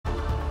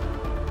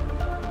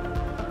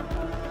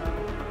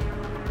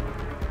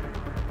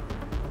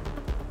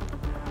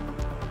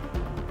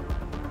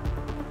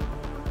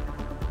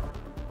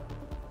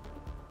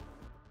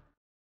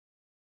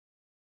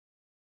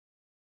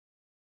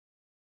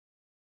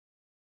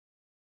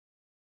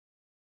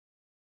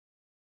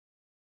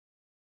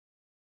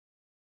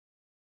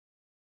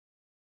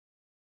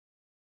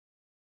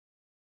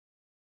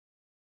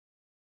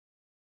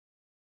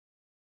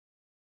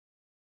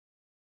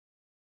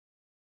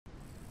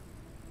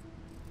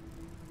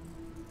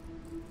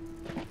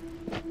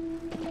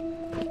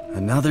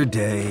Another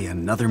day,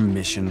 another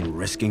mission,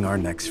 risking our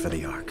necks for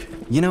the Ark.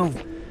 You know,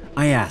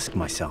 I ask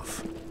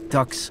myself,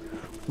 Dux,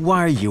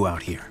 why are you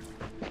out here?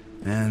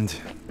 And...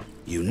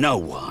 You know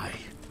why.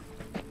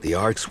 The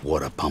Ark's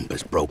water pump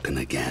is broken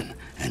again,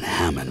 and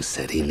Hammond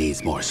said he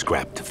needs more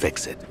scrap to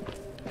fix it.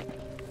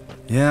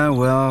 yeah,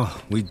 well,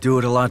 we'd do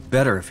it a lot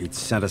better if he'd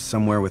sent us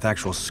somewhere with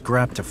actual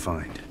scrap to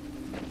find.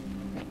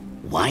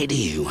 Why do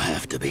you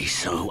have to be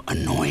so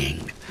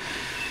annoying?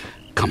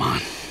 Come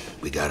on,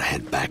 we gotta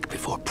head back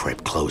before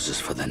prep closes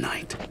for the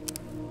night.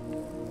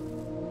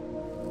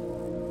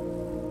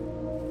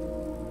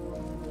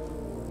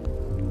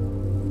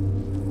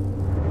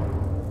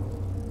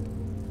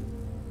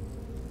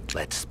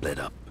 Let's split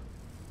up.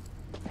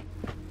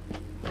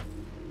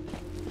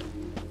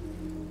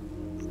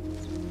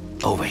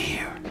 Over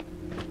here.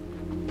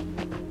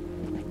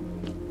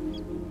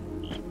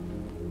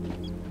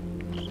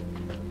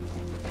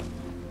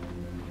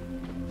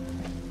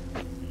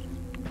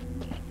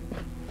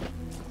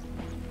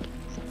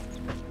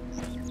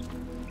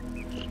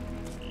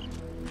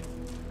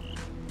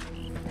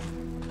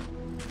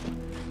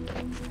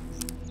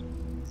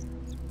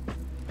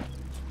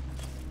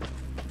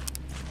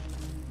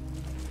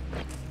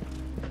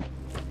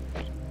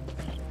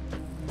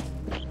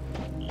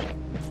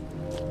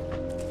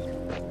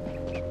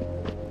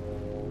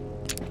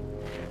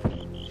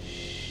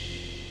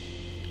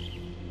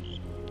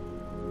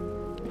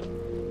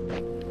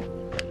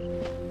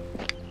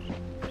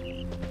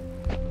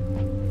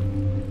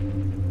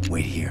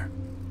 Wait here.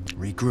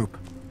 Regroup.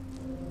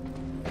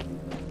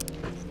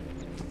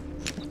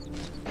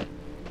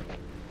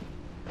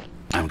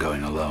 I'm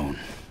going alone.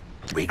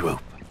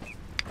 Regroup.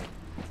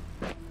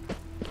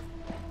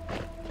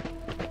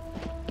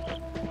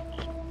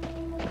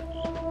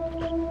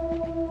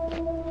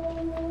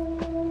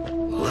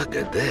 Look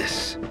at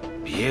this.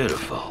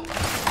 Beautiful.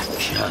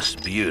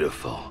 Just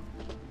beautiful.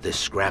 This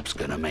scrap's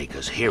gonna make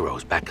us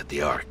heroes back at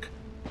the Ark.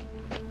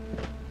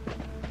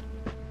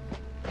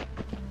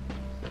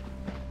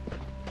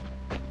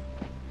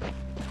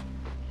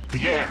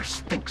 The air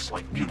stinks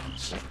like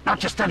mutants. Not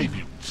just any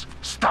mutants.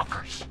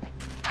 Stalkers.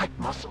 Tight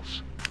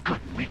muscles.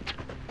 Good meat.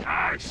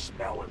 I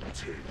smell it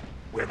too.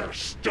 Where there's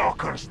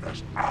stalkers,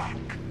 there's Ark.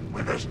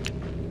 Where there's...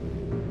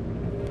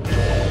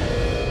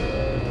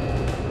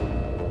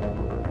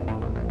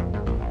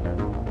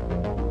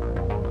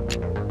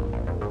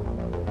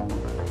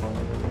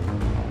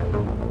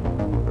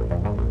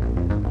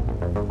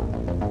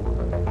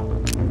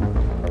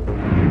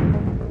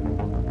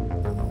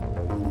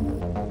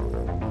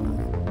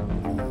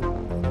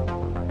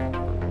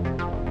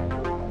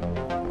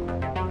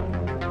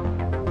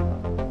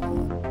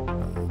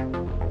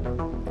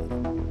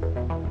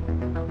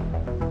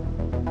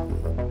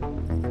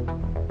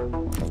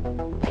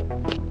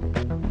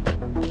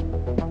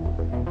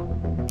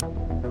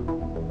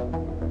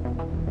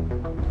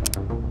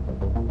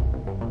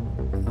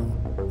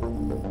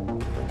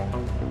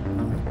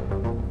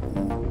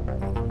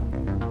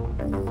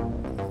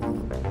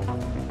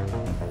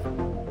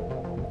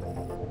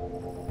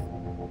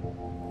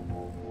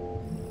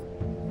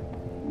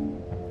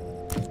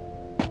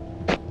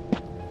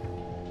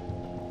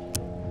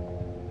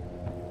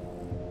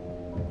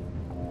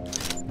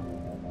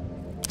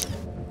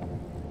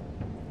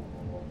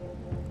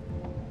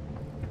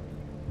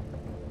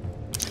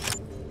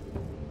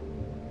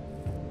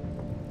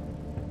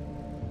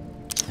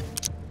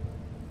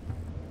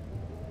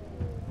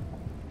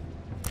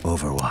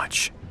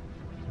 Overwatch.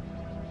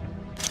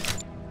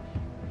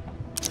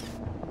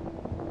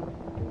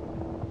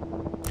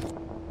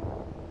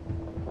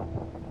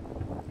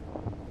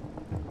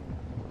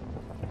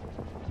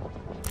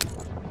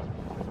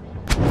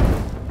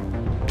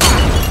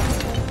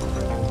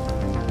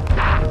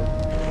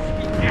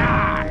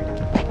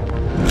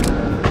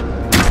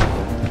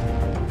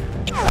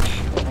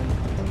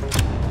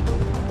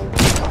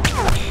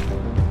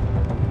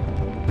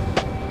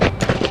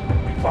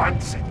 We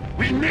want it.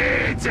 We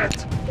need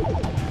it!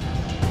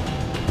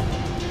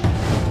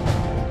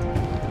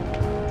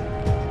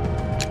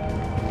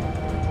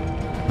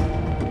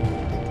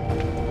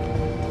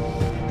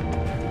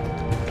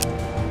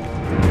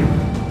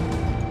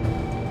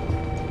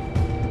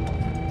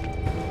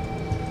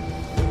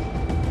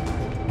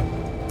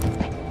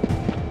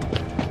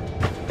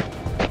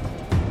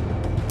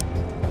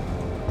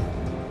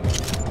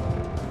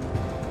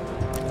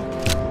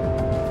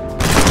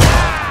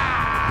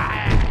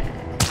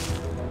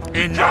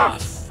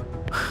 Enough!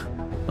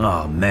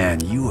 Oh man,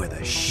 you are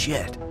the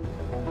shit.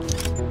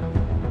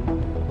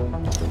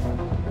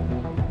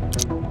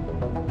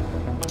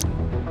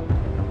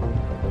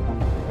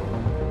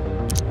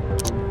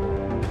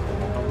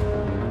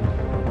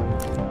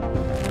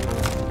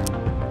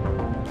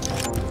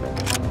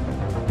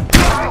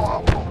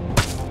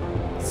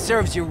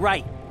 Serves you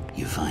right.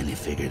 You finally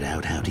figured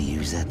out how to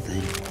use that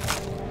thing?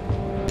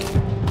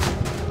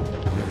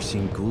 Never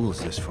seen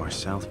ghouls this far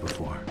south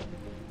before.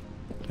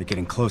 They're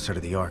getting closer to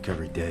the Ark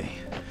every day.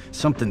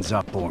 Something's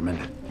up,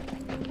 Borman.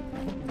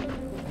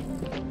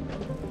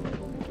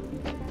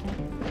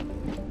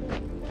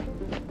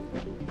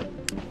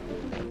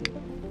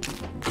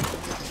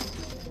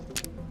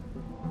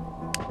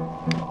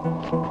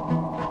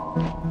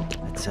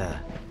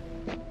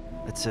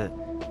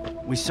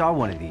 We saw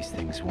one of these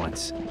things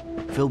once.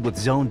 Filled with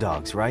zone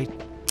dogs, right?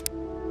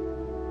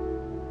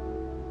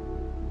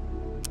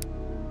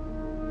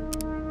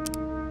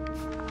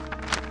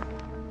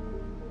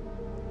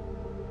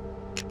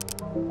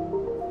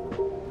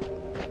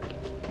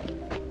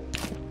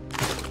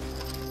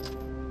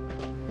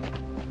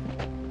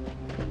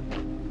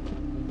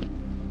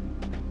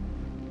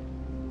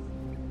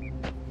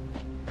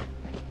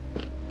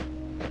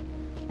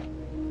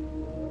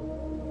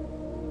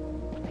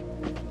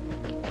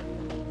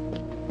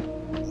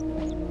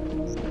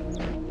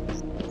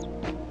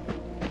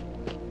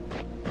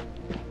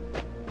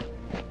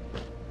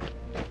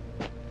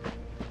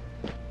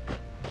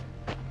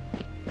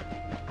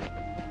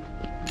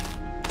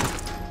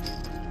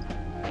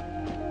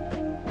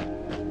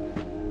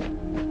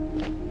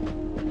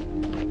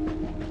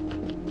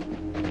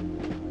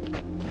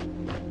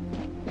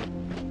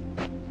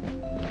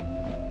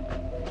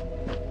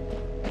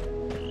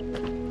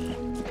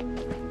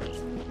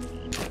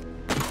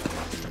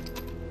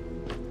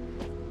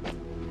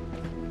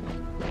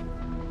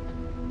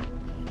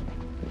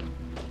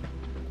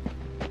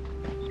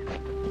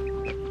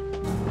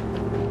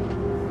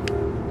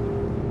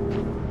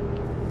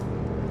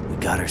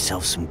 Got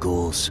ourselves some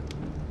ghouls.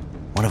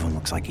 One of them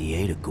looks like he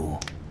ate a ghoul.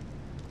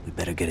 We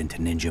better get into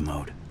ninja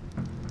mode.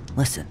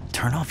 Listen,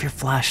 turn off your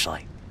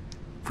flashlight.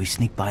 If we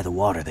sneak by the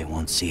water, they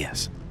won't see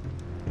us.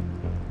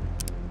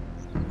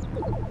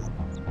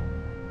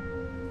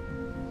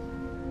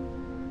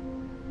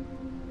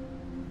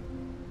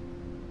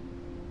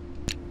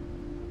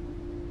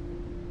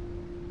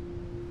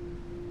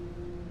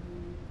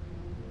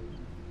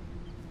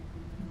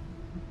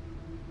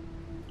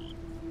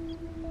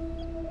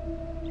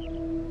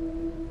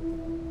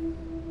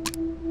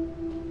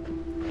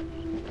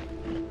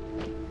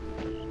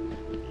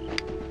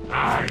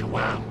 I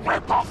will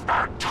rip off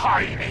their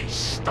tiny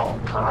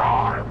stalker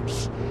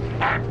arms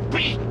and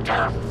beat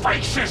their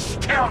faces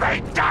till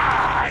they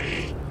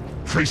die!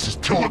 Faces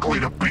too ugly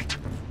to beat.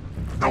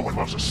 No one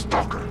loves a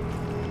stalker.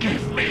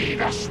 Give me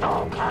the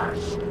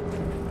stalkers.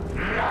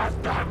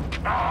 Let them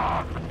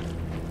come.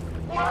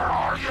 Where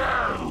are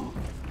you?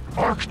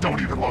 Ark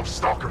don't even love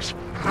stalkers.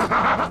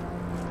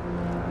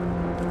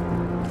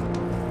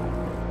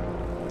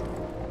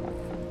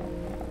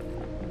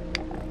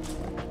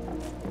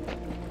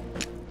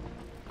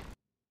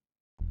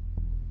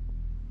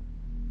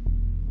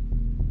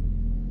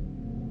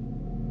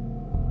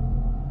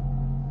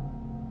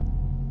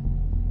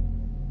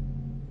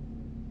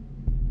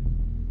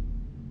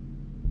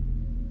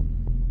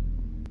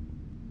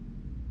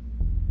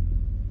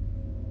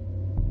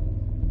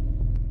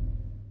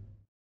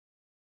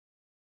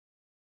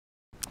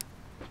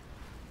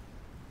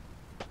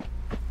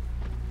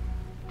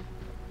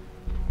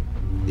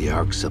 The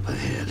Ark's up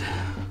ahead.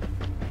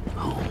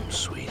 Home,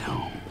 sweet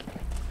home.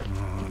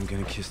 Oh, I'm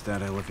gonna kiss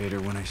that elevator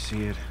when I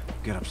see it.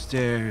 Get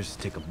upstairs,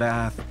 take a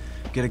bath,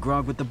 get a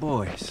grog with the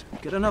boys.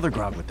 Get another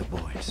grog with the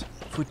boys.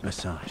 Foot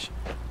massage.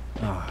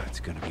 Oh, it's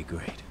gonna be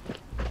great.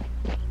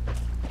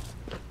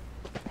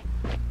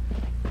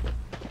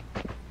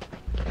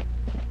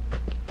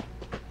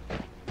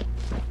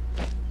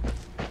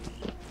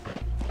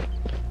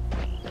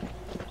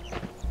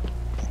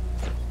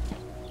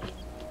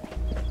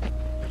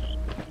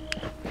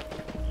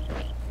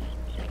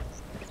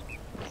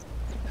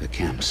 A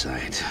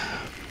campsite.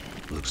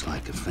 Looks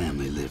like a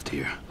family lived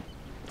here.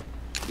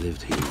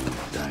 Lived here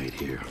and died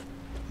here.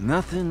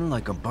 Nothing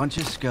like a bunch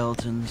of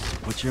skeletons to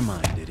put your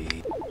mind at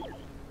ease.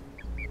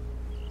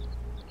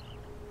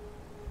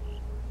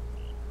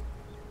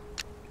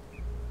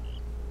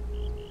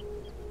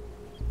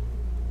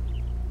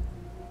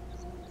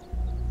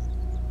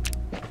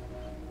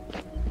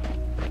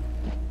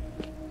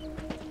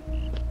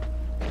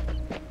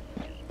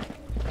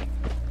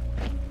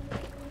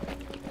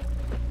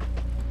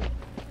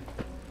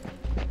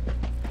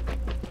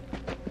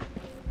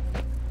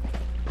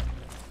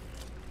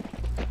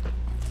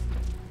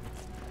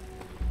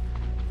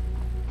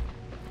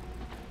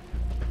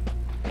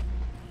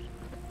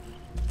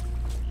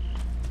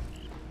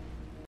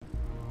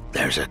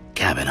 There's a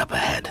cabin up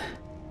ahead.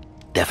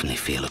 Definitely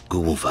feel a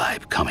ghoul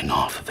vibe coming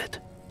off of it.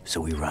 So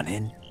we run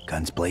in,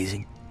 guns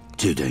blazing?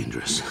 Too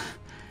dangerous.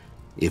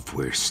 If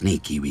we're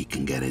sneaky, we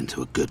can get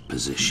into a good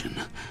position.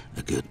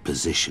 A good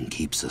position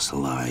keeps us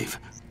alive.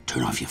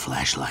 Turn off your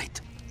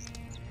flashlight.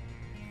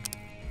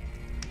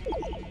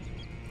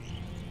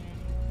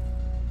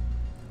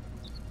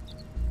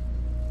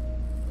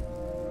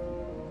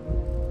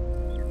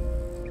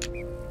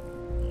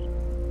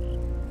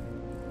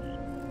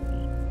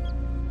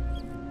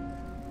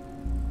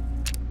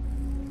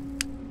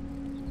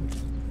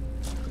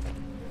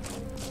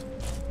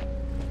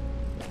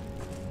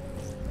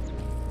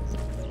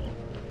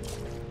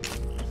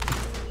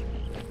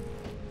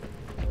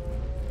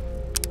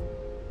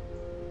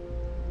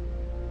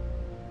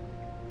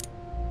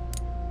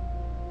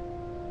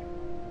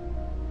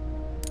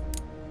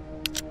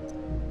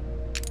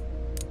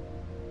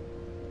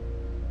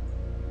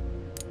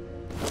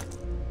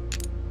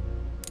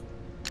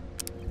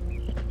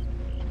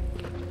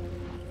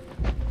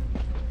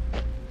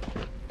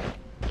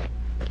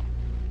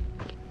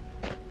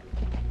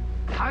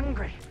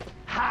 Hungry.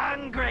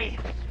 Hungry.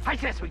 I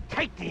says we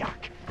take the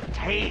Ark.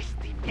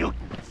 Tasty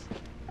mutants.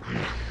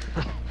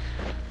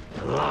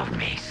 Love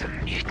me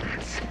some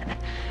mutants.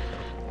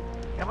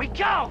 Here we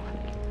go!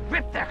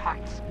 Rip their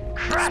hearts.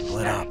 Crush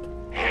Split them.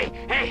 up.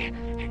 Hey!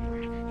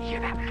 You hear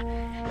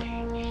that?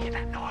 You hear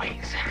that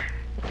noise?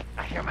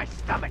 I hear my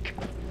stomach.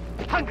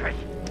 Hungry.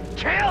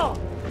 Kill!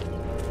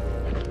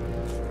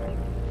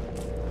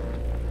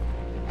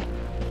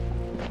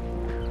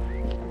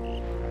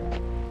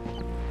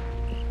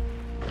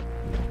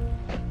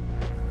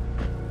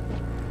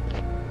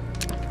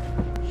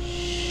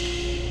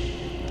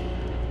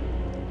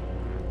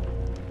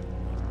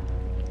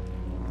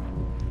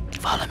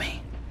 Follow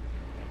me.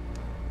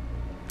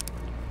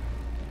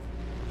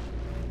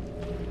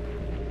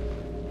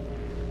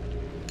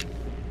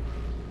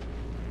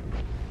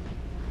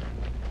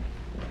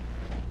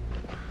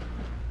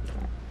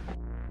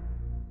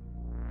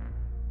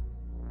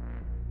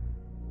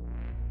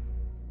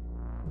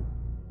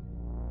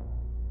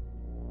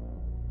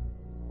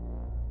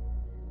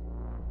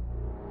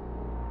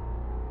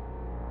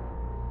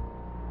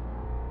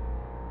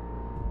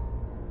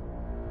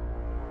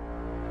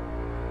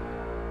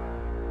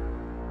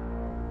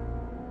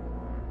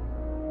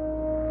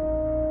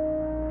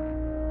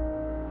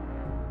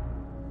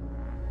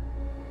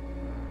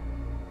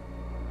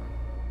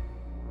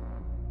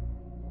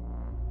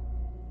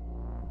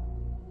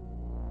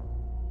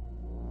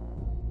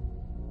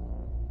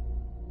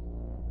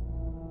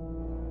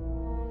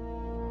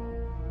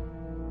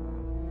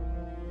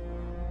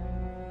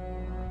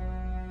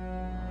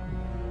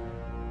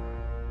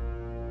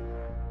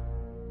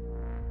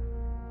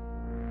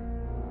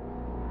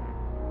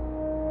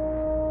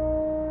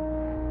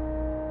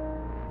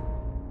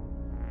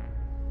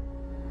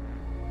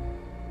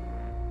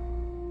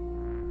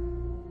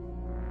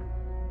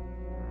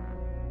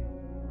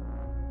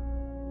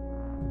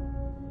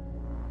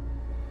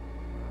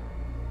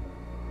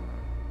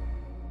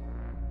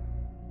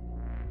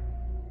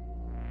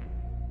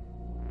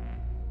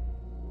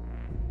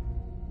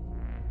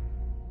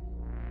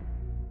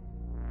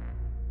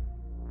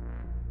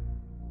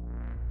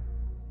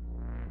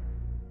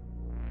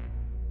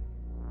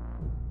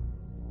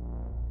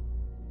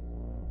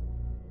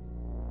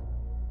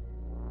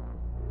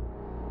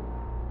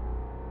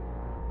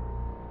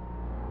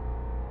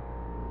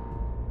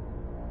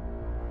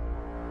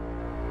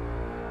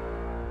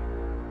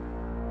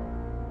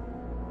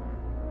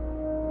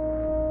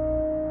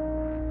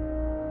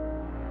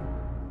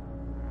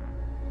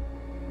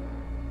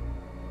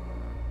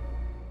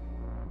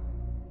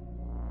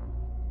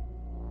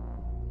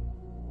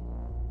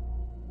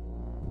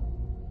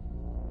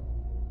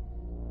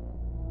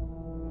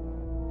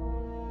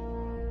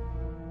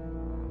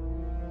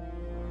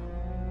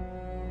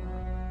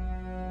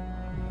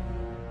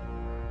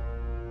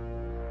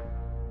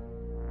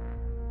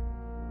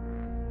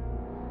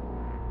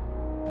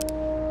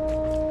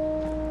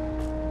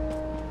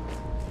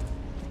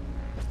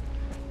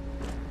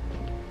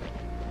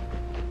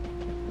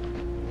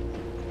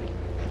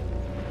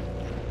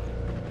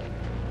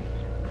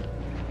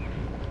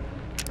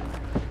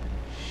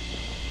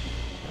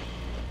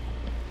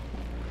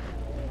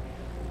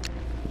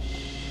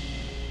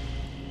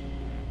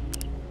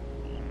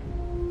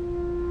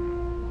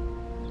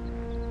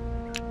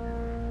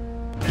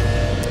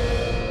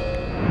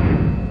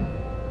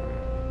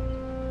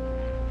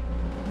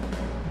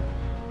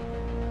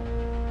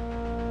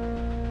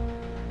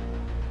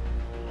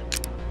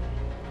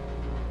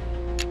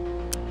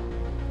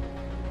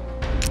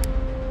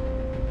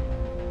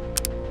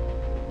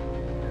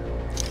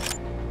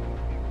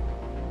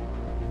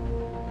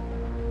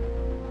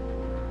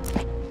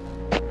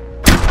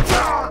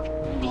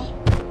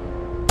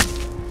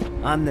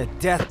 I'm the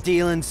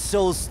death-dealing,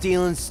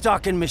 soul-stealing,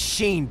 stalking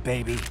machine,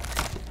 baby.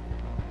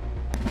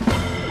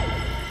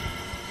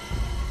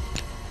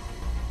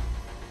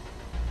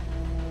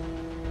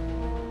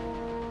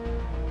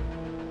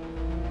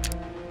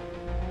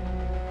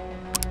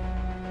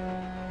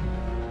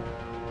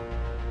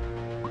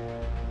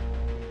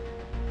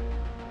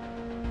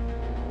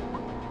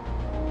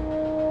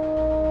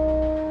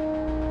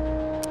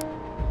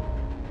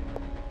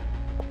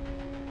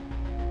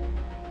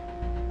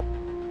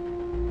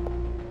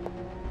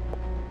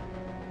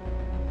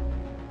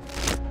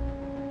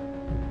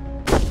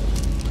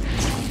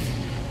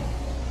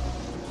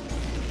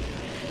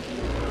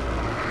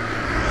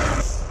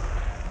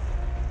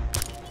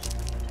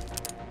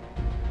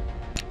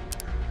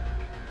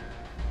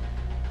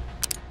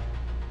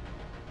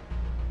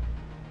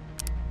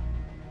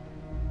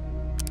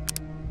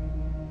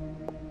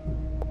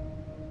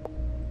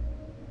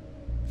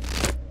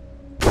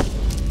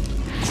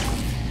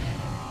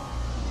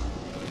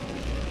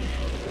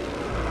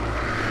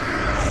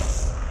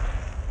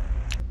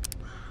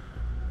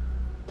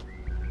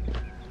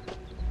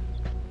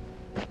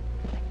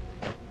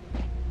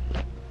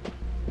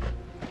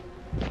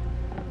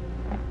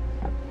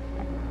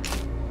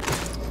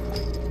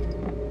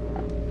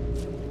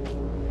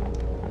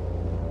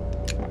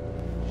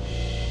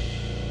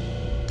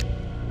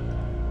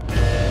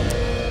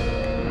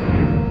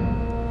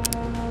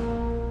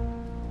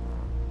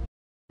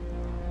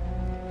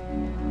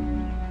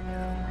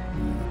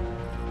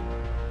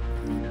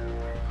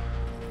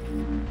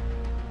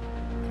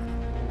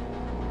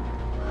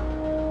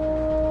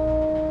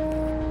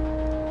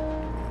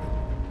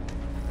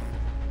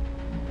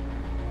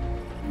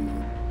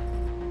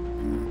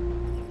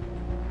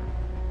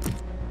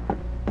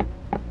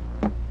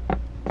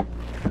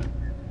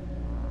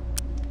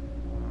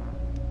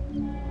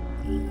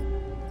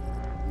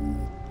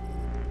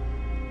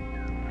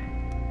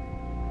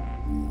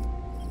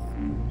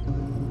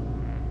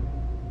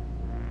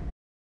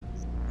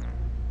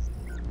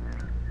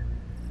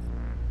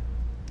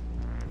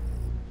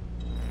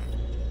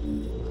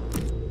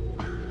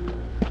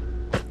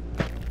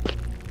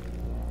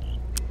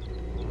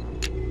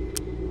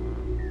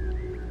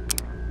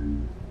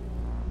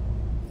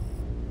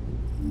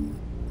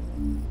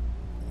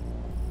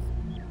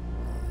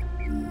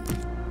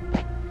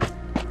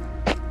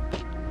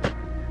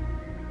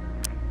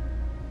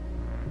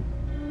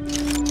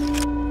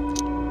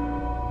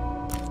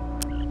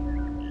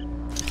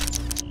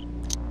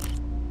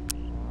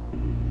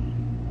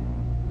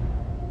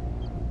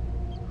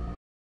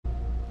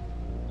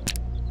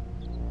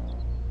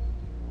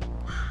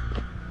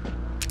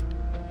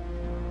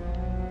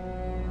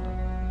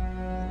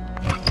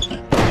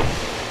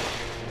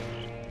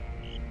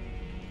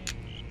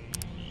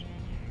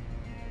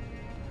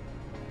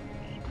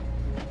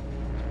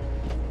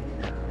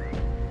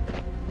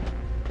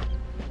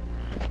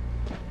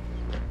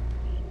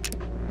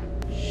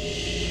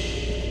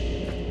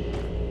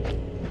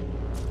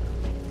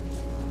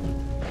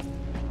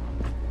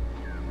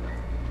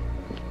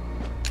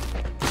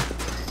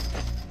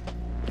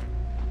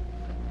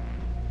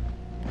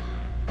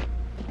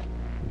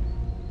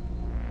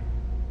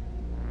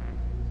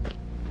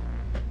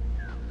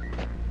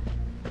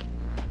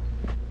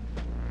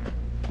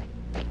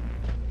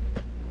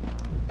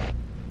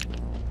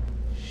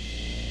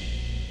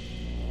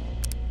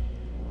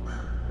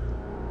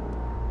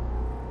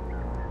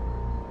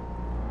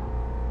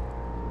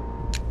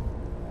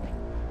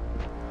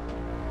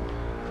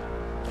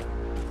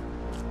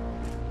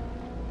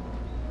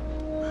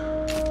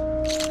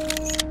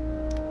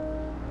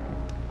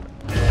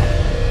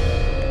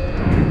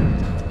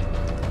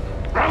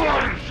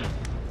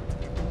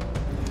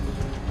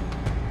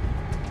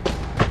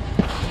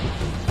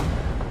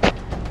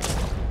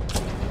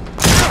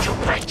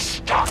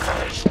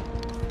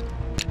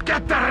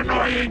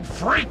 Annoying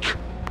freak!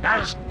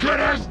 As good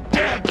as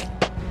dead!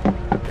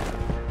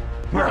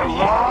 We're a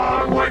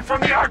long way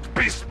from the Ark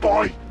Beast,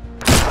 boy!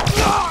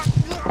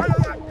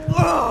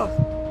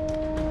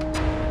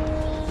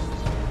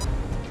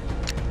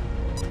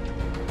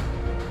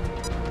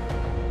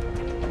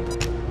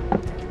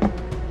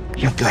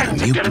 Your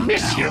friends are gonna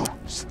miss you,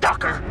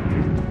 stalker!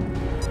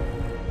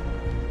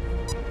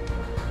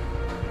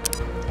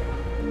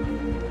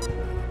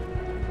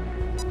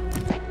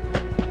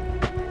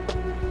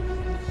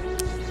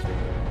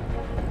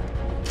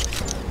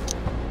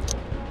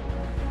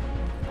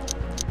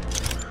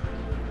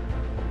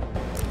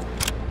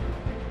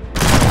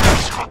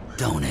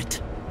 Don't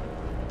it?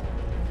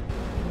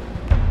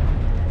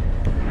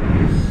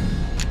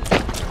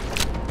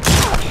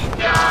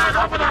 Yeah,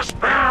 go for the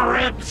spare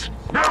ribs!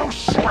 No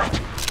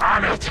sweat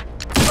on it!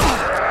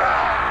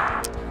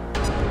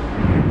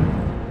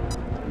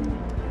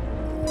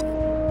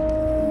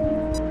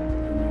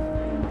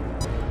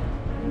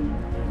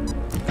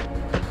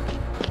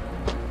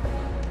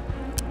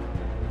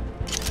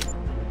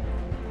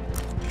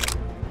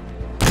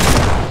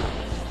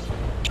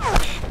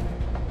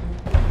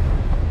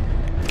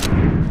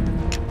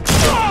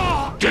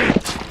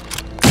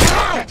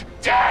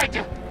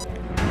 Dead!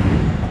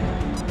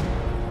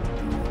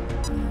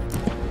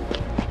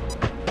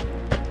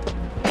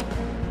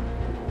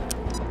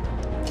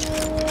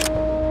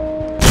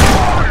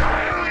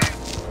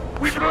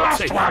 We've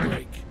lost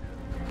one!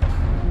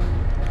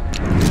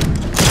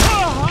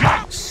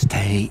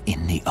 Stay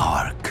in the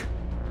Ark.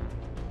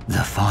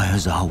 The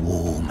fires are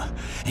warm,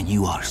 and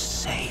you are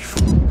safe.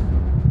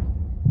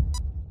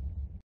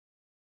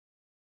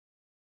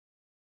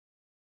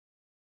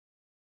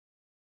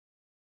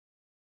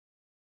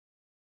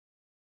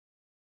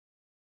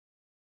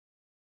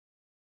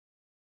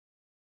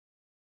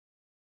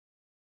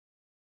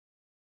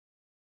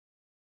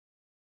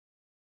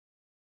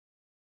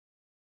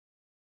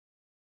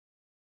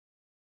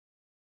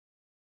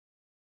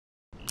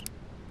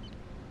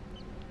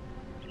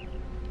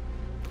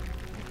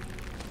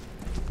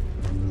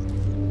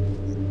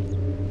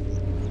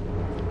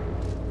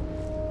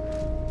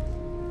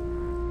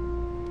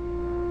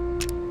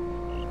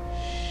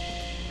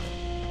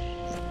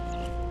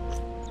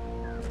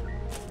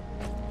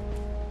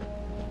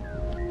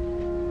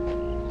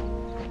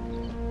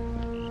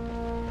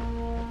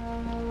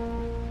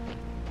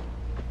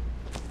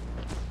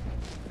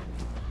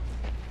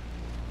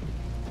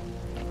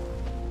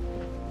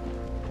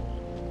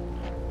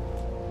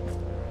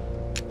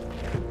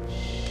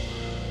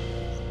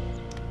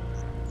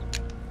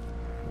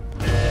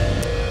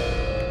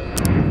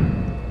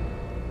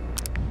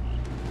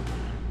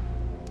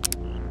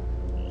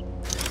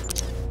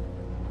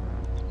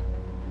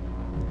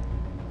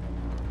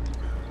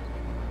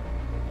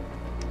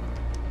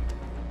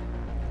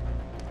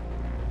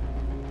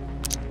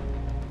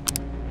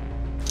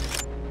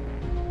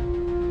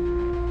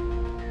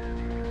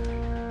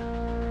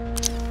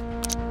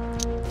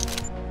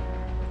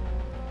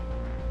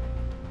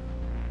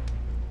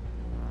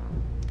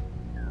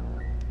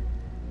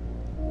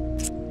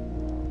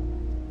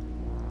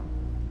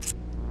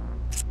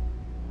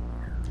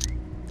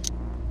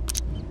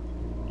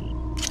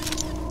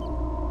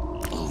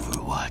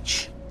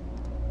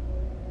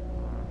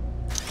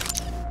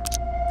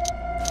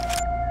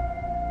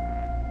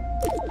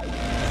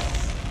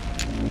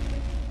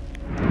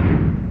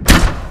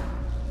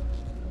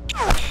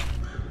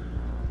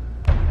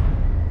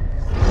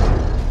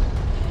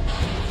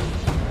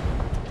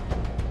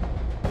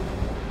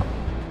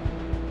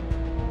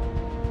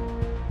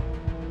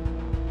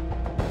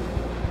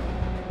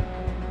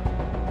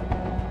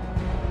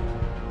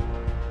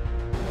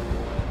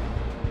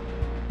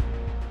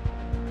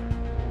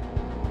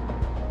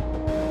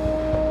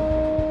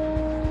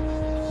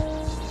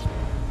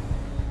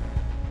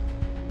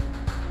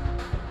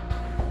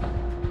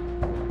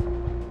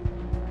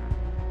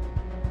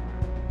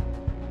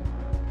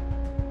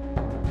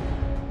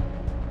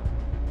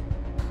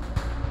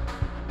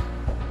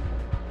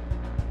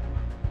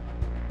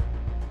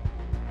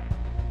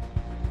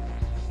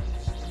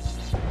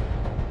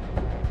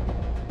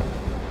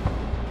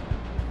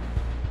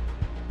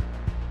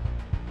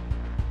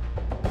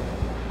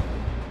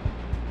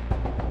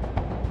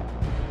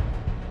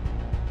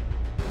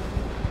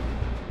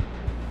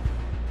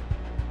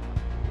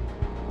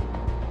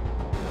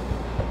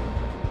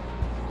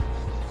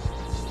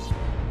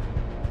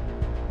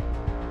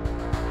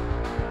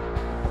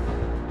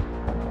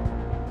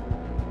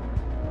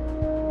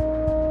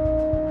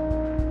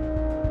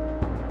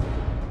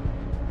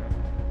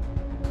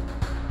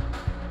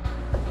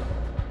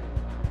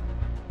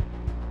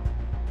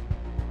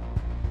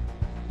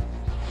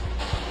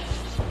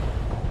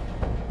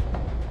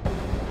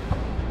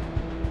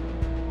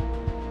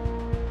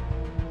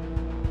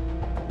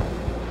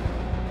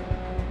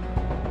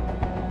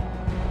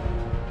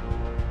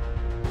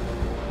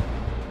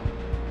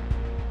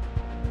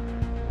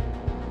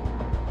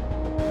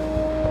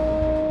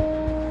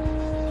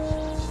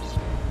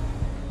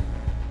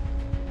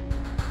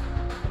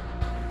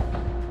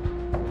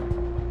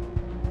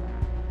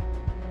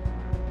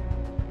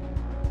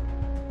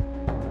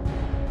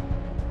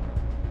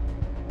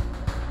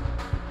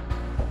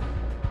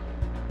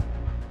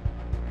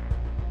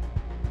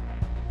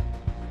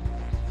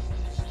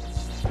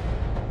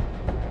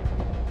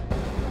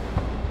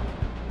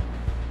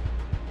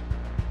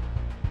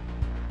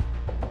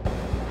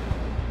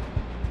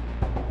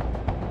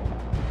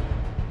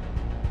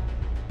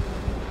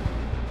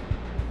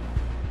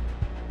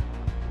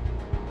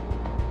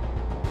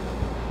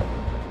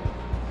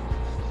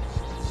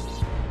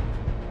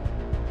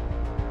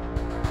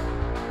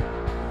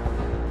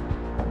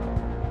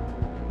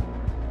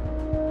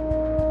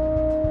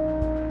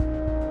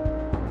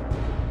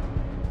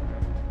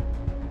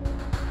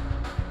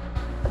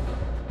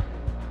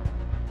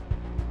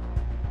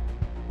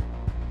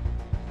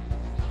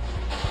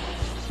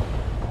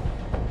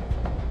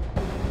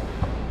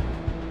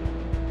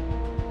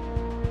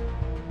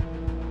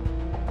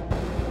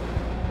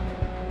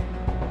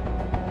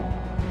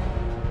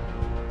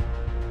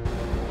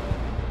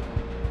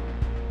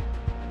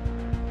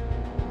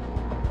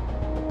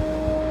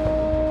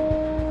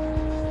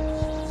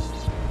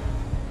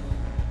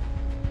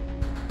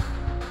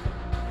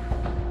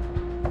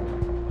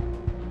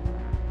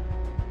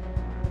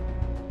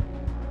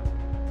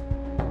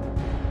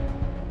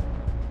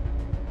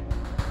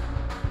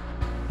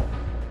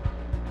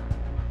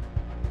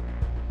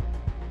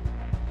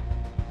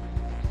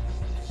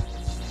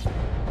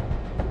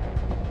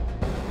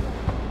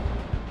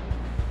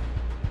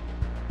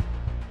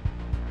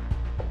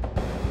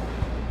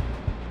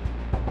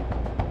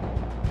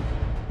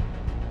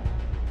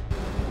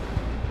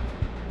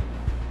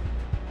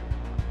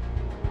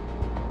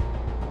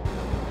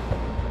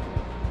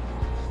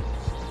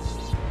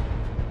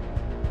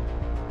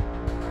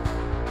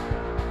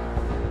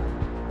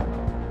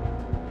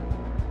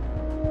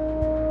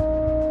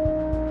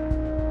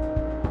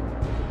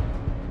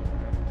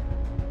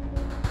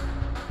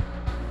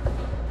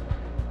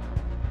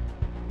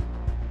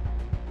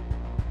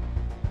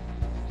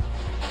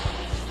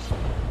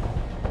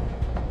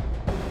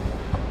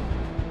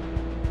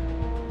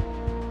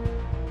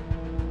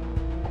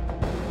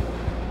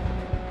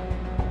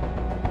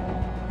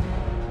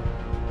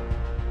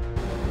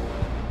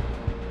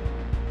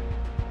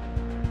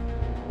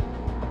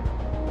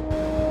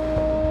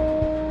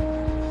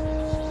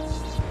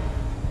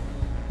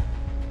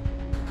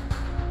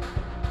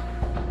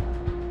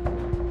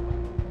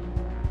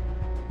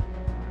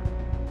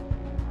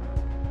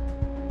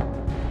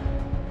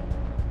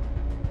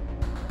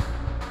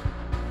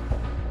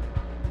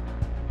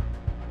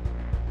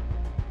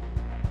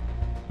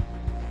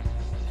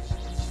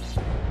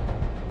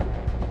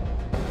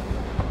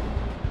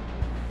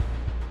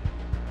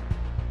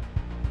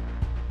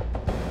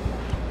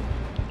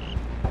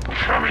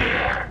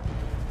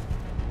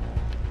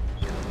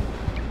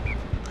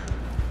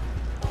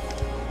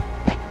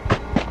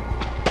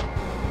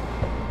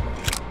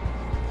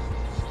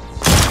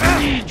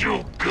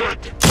 you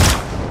good.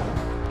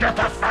 Get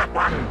the fat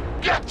one!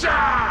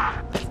 Getcha!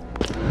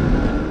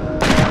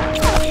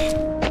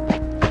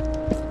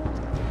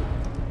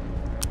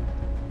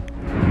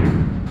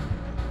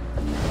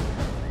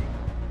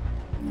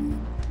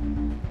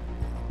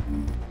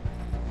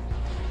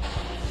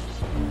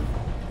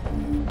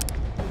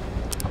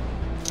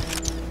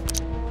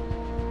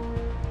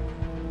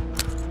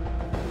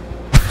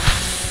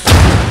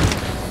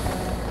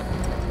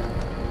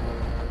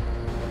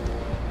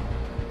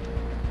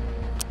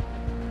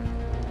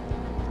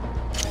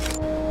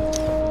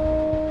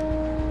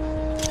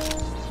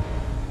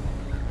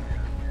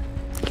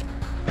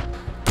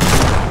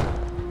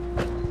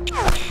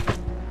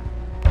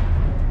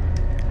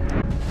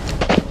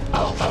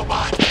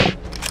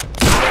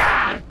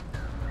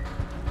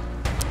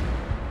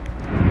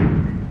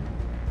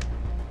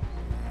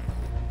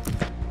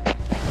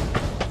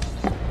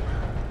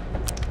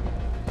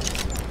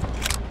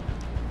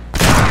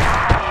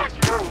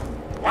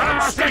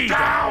 Stay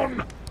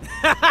down!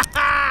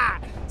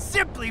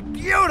 Simply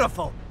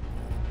beautiful!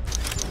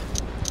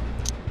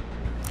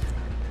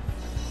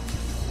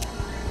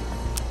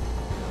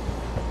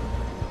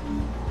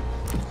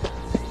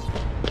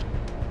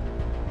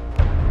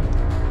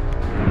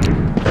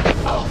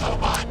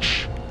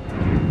 Overwatch.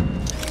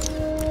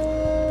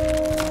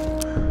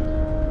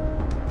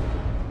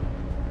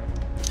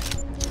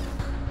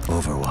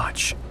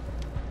 Overwatch.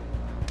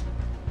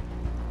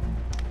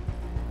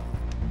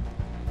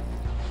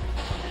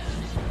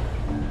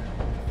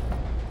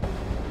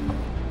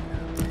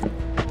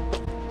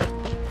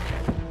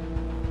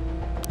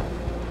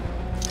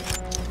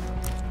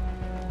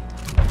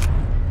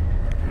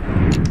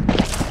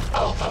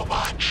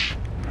 Overwatch.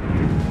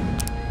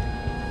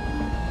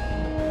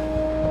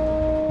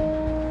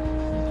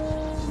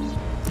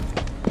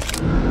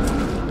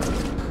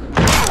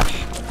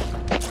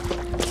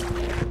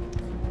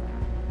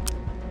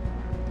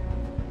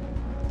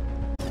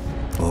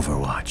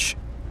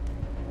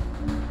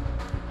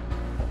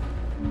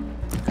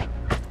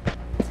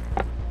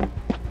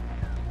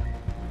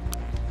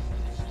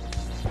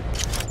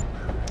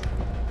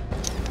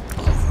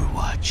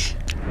 Overwatch.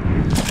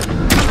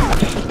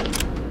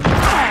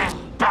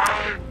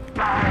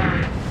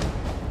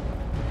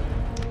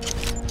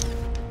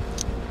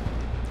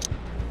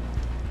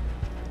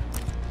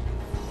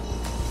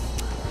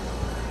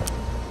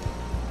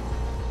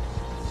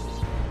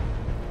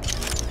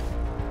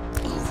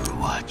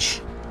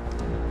 Overwatch.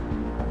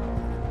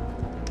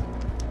 Overwatch.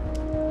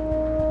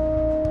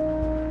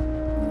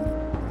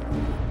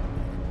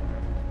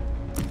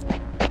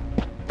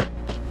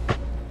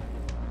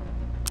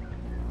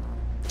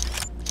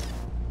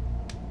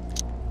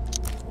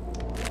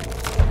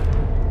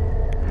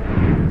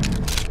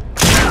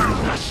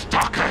 The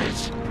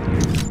stalkers!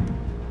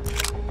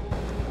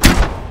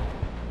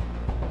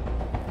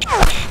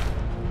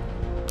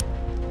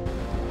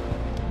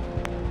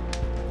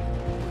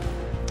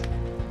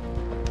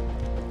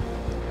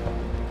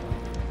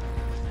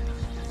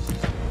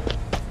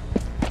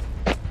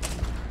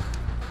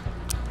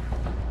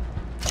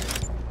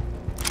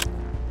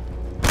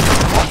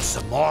 Want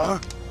some more?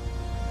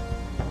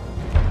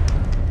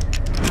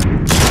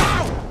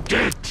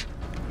 Get!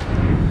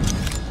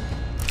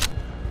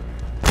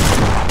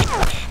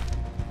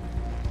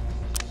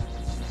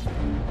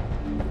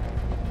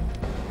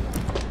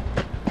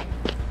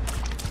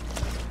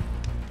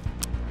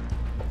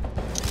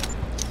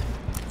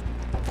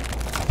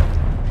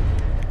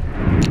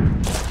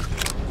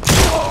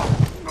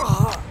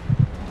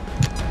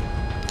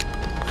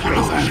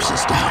 Universe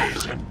is down.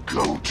 And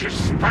go to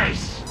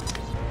space!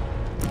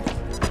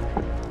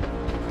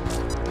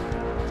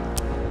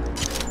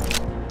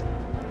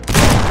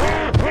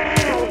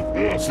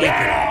 Sleep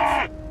it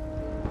off.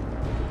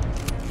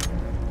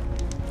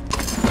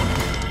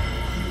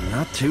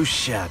 Not too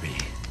shabby.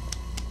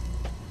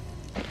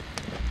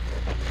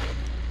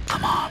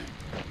 Come on.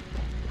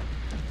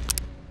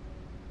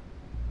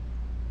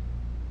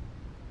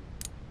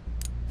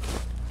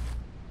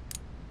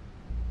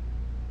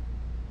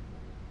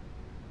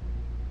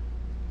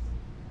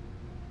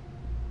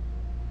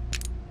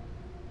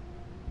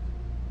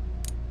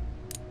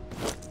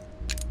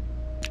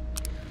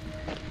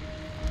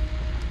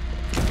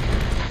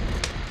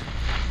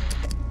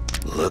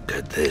 Look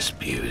at this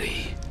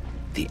beauty.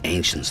 The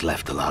ancients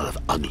left a lot of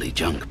ugly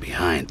junk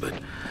behind, but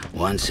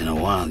once in a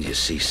while you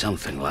see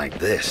something like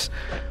this.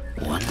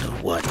 Wonder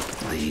what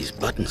these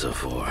buttons are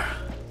for.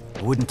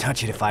 I wouldn't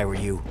touch it if I were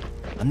you.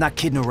 I'm not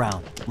kidding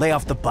around. Lay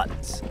off the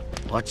buttons.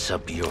 What's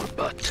up your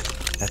butt?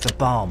 That's a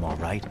bomb, all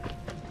right.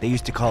 They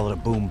used to call it a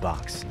boom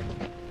box.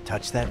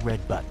 Touch that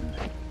red button,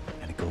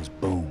 and it goes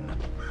boom.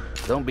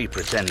 Don't be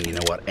pretending you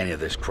know what any of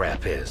this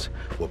crap is.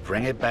 We'll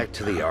bring it back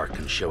to the Ark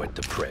and show it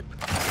to Prip.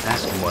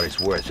 Ask him what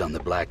it's worth on the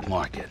black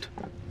market.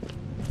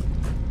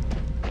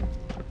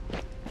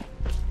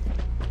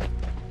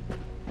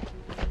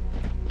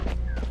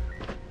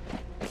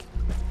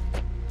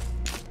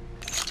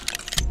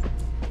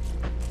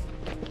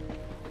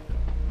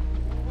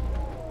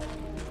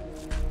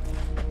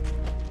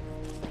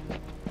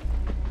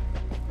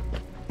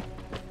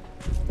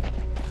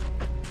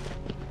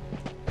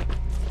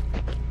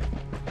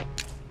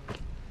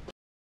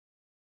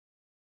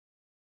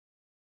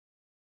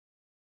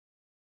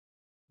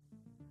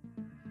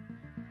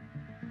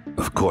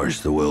 Of course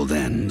the world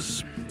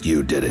ends.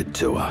 You did it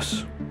to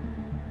us.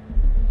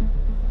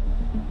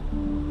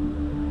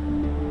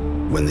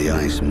 When the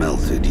ice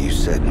melted, you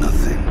said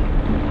nothing.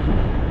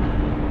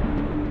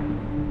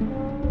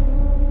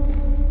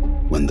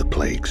 When the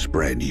plague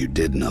spread, you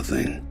did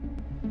nothing.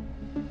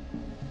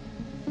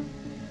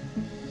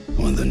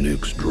 When the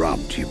nukes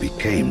dropped, you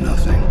became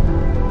nothing.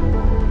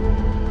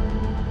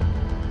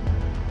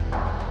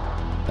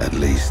 At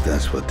least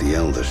that's what the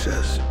Elder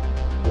says.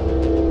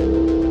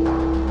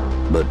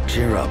 But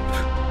cheer up.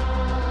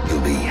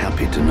 You'll be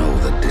happy to know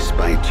that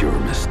despite your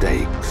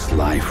mistakes,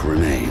 life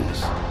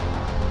remains.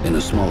 In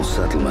a small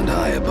settlement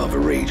high above a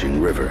raging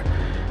river,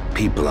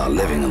 people are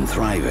living and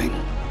thriving.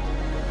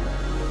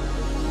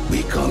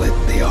 We call it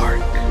the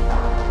Ark.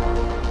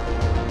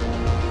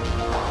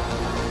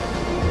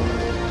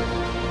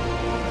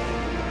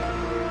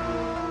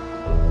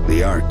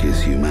 The Ark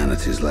is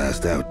humanity's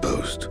last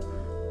outpost,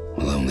 a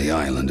lonely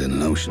island in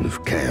an ocean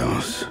of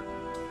chaos.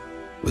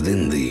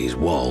 Within these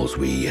walls,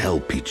 we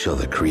help each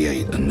other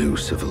create a new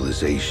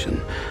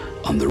civilization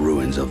on the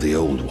ruins of the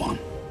old one,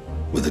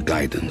 with the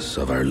guidance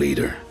of our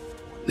leader,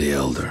 the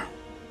Elder.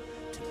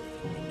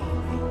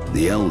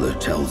 The Elder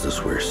tells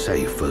us we're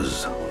safe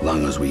as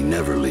long as we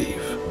never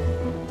leave,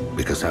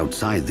 because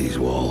outside these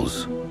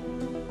walls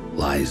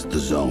lies the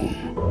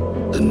Zone,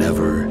 the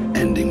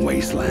never-ending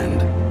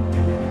wasteland.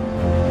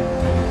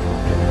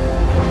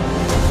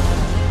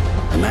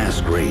 A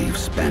mass grave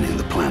spanning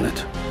the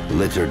planet,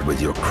 littered with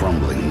your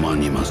crumbling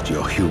monuments to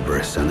your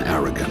hubris and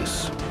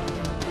arrogance.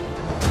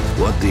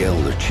 What the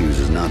Elder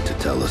chooses not to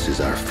tell us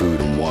is our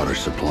food and water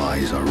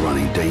supplies are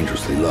running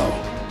dangerously low.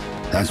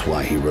 That's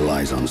why he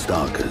relies on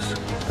stalkers,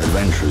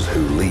 adventurers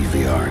who leave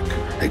the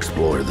Ark,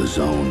 explore the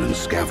Zone, and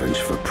scavenge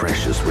for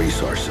precious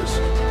resources.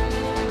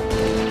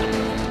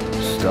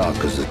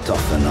 Stalkers are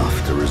tough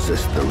enough to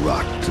resist the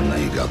rot, and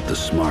they got the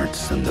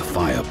smarts and the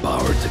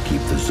firepower to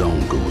keep the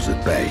Zone ghouls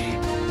at bay.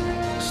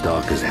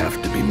 Stalkers have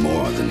to be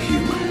more than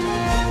human.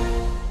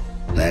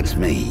 That's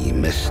me,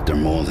 Mr.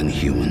 More Than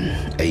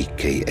Human,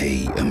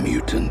 aka a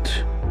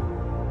mutant.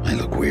 I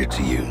look weird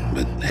to you,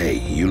 but hey,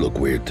 you look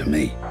weird to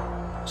me.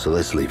 So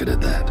let's leave it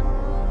at that.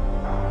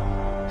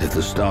 If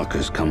the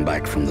Stalkers come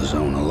back from the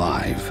Zone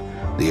alive,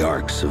 the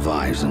Ark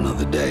survives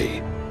another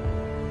day.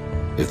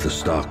 If the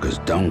Stalkers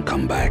don't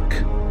come back,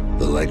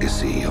 the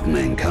legacy of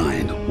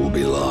mankind will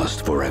be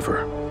lost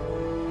forever.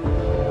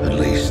 At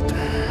least,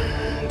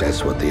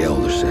 that's what the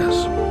Elder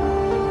says.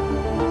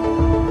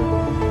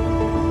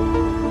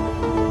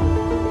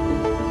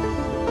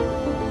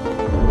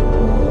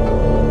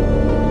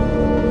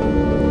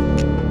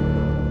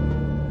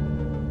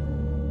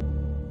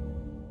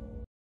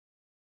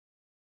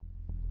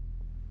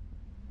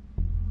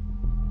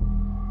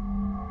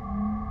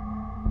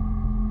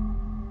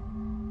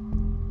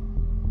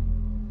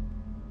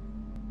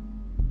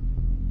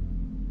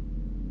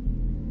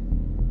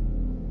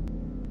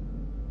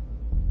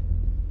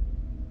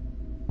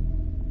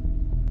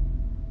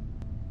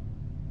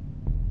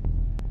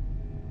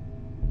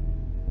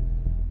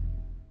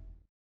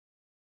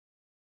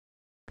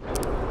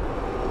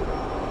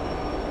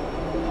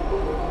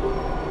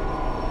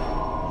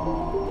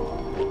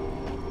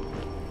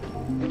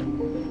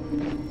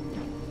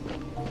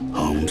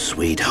 Home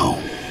sweet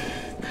home.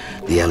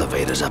 The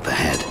elevator's up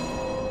ahead.